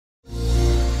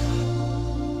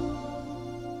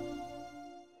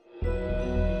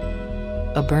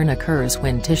A burn occurs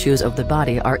when tissues of the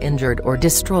body are injured or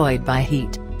destroyed by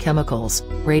heat, chemicals,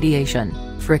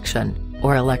 radiation, friction,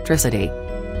 or electricity.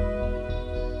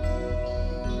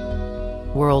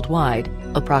 Worldwide,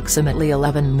 approximately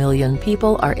 11 million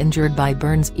people are injured by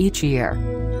burns each year.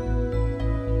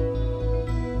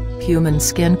 Human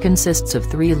skin consists of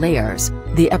 3 layers: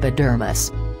 the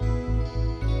epidermis,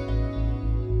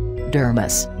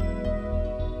 dermis,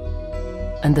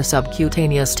 and the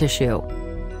subcutaneous tissue.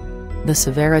 The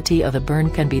severity of a burn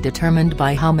can be determined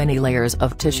by how many layers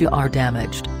of tissue are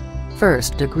damaged.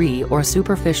 First-degree or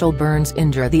superficial burns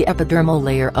injure the epidermal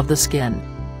layer of the skin.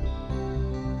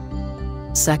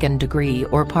 Second-degree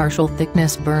or partial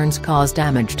thickness burns cause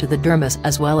damage to the dermis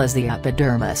as well as the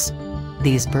epidermis.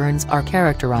 These burns are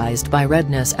characterized by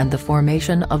redness and the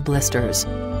formation of blisters.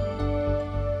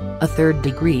 A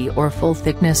third-degree or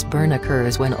full-thickness burn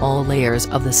occurs when all layers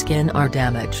of the skin are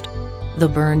damaged. The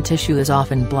burn tissue is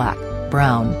often black,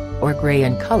 brown, or gray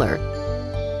in color.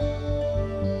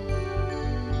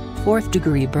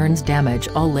 Fourth-degree burns damage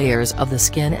all layers of the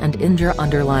skin and injure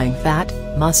underlying fat,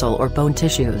 muscle or bone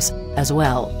tissues, as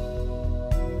well.